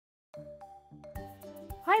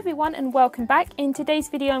Hi everyone and welcome back. In today's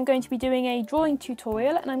video I'm going to be doing a drawing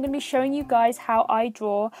tutorial and I'm going to be showing you guys how I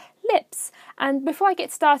draw lips. And before I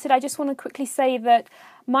get started I just want to quickly say that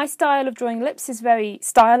my style of drawing lips is very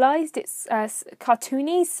stylized, it's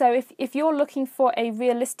cartoony, so if you're looking for a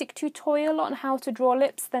realistic tutorial on how to draw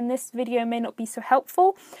lips then this video may not be so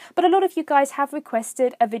helpful. But a lot of you guys have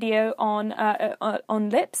requested a video on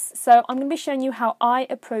lips, so I'm going to be showing you how I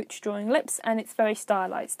approach drawing lips and it's very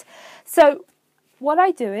stylized. So what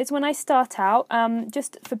I do is when I start out,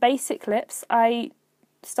 just for basic lips, I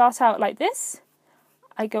start out like this,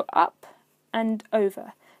 I go up and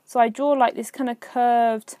over. So I draw like this kind of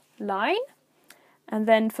curved line, and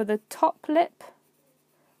then for the top lip,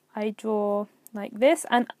 I draw like this.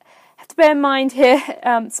 And I have to bear in mind here,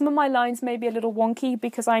 some of my lines may be a little wonky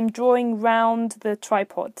because I'm drawing round the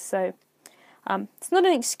tripod. So it's not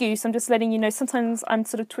an excuse, I'm just letting you know sometimes I'm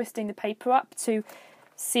sort of twisting the paper up to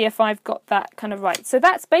see if I've got that kind of right. So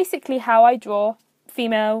that's basically how I draw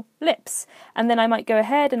female lips. And then I might go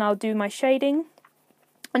ahead and I'll do my shading.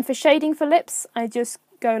 And for shading for lips, I just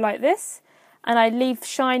go like this and I leave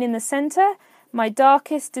shine in the center. My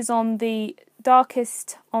darkest is on the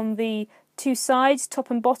two sides,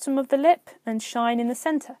 top and bottom of the lip, and shine in the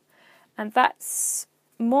center. And that's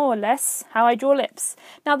more or less how I draw lips.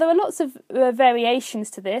 Now there are lots of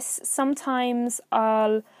variations to this. Sometimes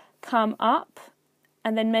I'll come up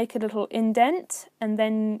and then make a little indent and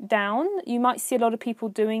then down. You might see a lot of people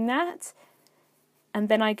doing that. And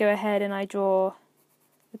then I go ahead and I draw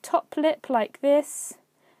the top lip like this,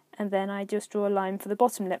 and then I just draw a line for the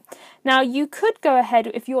bottom lip. Now you could go ahead,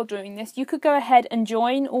 if you're doing this, you could go ahead and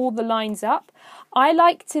join all the lines up. I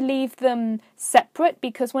like to leave them separate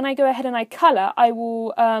because when I go ahead and I colour, I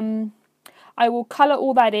will colour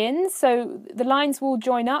all that in, so the lines will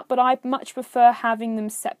join up, but I much prefer having them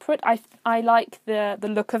separate. I like the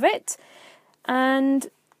look of it. And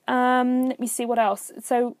let me see what else.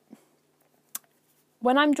 So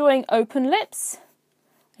when I'm drawing open lips,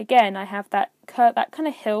 again I have that kind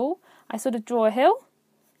of hill. I sort of draw a hill,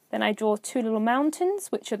 then I draw two little mountains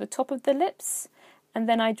which are the top of the lips, and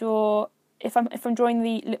then I draw, if I'm drawing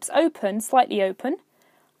the lips open, slightly open,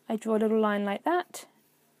 I draw a little line like that,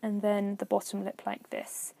 and then the bottom lip like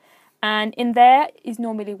this. And in there is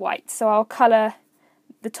normally white, so I'll colour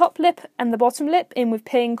the top lip and the bottom lip in with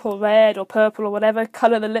pink or red or purple or whatever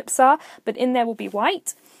colour the lips are, but in there will be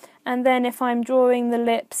white. And then if I'm drawing the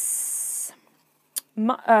lips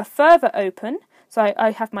further open, so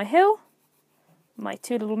I have my hill, my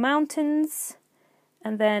two little mountains,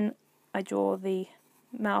 and then I draw the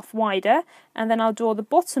mouth wider, and then I'll draw the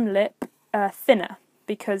bottom lip thinner,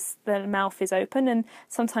 because the mouth is open, and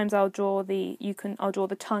sometimes I'll draw I'll draw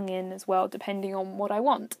the tongue in as well, depending on what I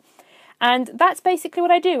want. And that's basically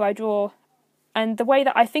what I do. I draw, and the way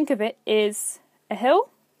that I think of it is a hill,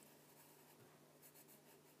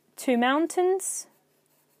 two mountains,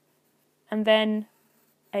 and then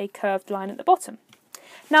a curved line at the bottom.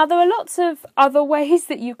 Now there are lots of other ways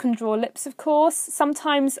that you can draw lips, of course.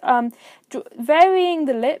 Sometimes varying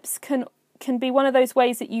the lips can be one of those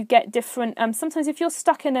ways that you get different. Sometimes if you're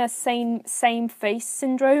stuck in a same face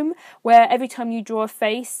syndrome, where every time you draw a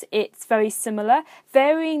face it's very similar,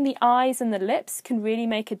 varying the eyes and the lips can really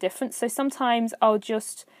make a difference. So sometimes I'll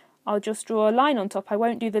just draw a line on top. I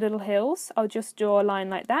won't do the little hills. I'll just draw a line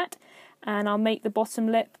like that, and I'll make the bottom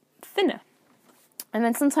lip thinner. And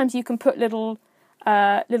then sometimes you can put little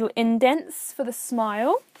indents for the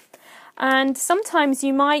smile. And sometimes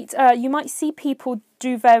you might see people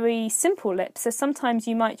do very simple lips. So sometimes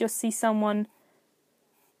you might just see someone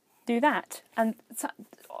do that, and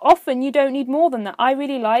often you don't need more than that. I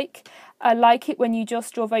really like it when you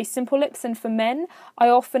just draw very simple lips. And for men, I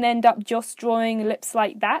often end up just drawing lips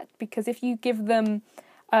like that, because if you give them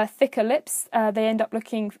thicker lips, they end up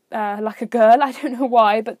looking like a girl. I don't know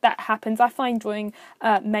why, but that happens. I find drawing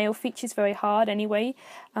male features very hard anyway.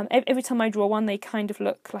 Every time I draw one, they kind of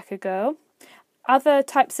look like a girl. Other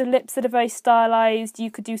types of lips that are very stylized, you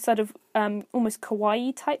could do sort of almost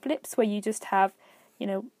kawaii type lips, where you just have,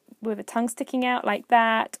 with a tongue sticking out like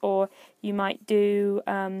that, or you might do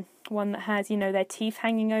one that has, their teeth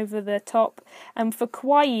hanging over the top. And for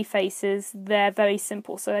kawaii faces, they're very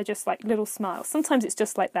simple, so they're just like little smiles. Sometimes it's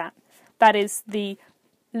just like that. That is the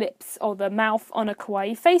lips or the mouth on a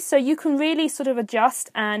kawaii face. So you can really sort of adjust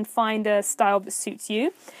and find a style that suits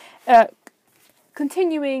you.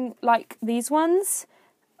 Continuing like these ones,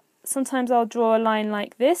 sometimes I'll draw a line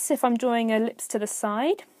like this. If I'm drawing a lips to the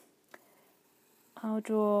side, I'll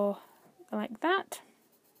draw like that,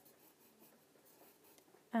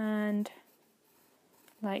 and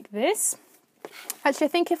like this. Actually, I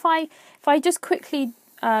think if I just quickly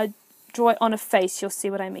draw it on a face, you'll see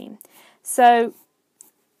what I mean. So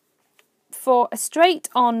for a straight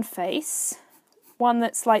on face, one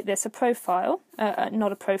that's like this, a profile,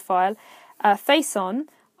 not a profile, face on,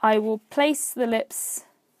 I will place the lips,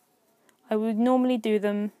 I would normally do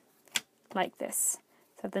them like this.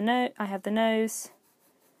 So I have the nose,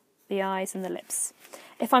 the eyes and the lips.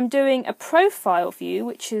 If I'm doing a profile view,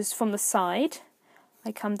 which is from the side,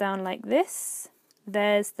 I come down like this,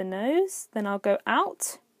 there's the nose, then I'll go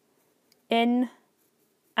out, in,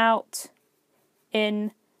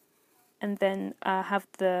 in, and then have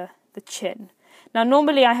the chin. Now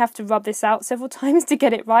normally I have to rub this out several times to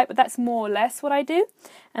get it right, but that's more or less what I do.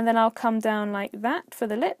 And then I'll come down like that for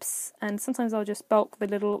the lips, and sometimes I'll just bulk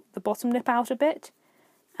the bottom lip out a bit,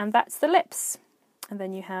 and that's the lips. And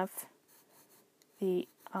then you have the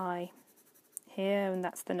eye here, and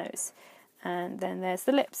that's the nose. And then there's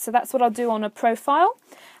the lips. So that's what I'll do on a profile.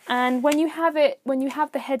 And when you have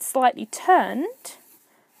the head slightly turned,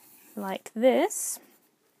 like this,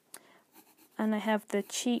 and I have the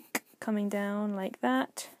cheek coming down like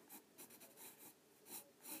that,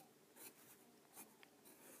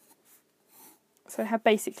 so I have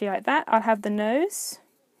basically like that. I'll have the nose,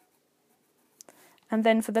 and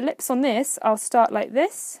then for the lips on this, I'll start like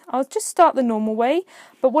this. I'll just start the normal way,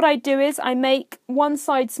 but what I do is I make one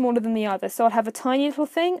side smaller than the other. So I'll have a tiny little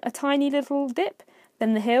thing, a tiny little dip,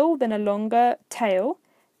 then the hill, then a longer tail,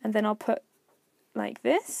 and then I'll put like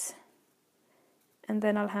this, and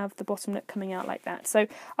then I'll have the bottom lip coming out like that. So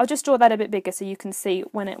I'll just draw that a bit bigger so you can see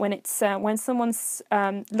when someone's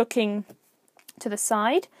looking to the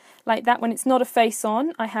side like that. When it's not a face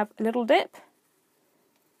on, I have a little dip,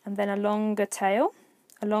 and then a longer tail,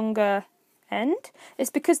 a longer end.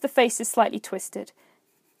 It's because the face is slightly twisted.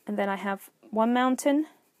 And then I have one mountain,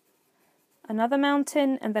 another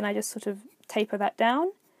mountain, and then I just sort of taper that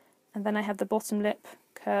down, and then I have the bottom lip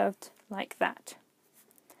curved like that.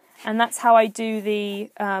 And that's how I do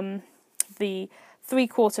the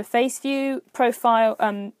 3/4 face view, profile,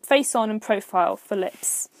 face on and profile for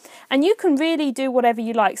lips. And you can really do whatever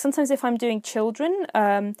you like. Sometimes if I'm doing children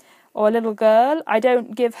or a little girl, I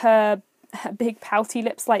don't give her big pouty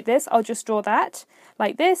lips like this. I'll just draw that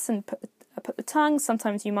like this and put the tongue.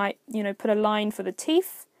 Sometimes you might, put a line for the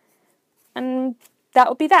teeth, and that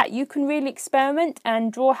will be that. You can really experiment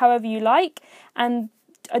and draw however you like, and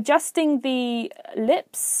adjusting the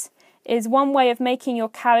lips is one way of making your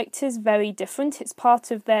characters very different. It's part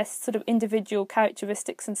of their sort of individual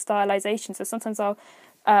characteristics and stylization. So sometimes I'll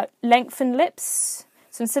lengthen lips.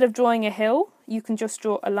 So instead of drawing a hill, you can just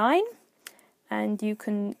draw a line, and you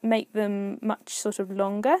can make them much sort of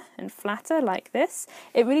longer and flatter like this.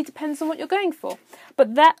 It really depends on what you're going for.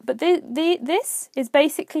 But this is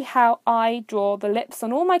basically how I draw the lips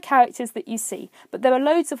on all my characters that you see. But there are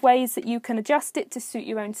loads of ways that you can adjust it to suit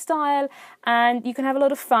your own style, and you can have a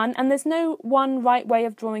lot of fun, and there's no one right way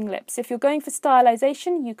of drawing lips. If you're going for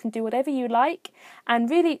stylization, you can do whatever you like and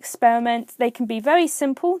really experiment. They can be very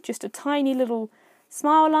simple, just a tiny little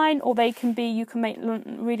smile line, or you can make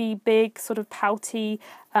really big sort of pouty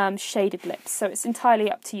shaded lips. So it's entirely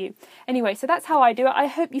up to you. Anyway, so that's how I do it. I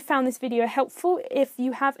hope you found this video helpful. If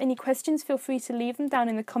you have any questions, feel free to leave them down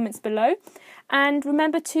in the comments below. And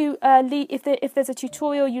remember to if there's a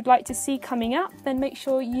tutorial you'd like to see coming up, then make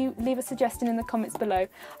sure you leave a suggestion in the comments below.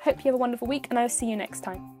 I hope you have a wonderful week, and I'll see you next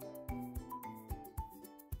time.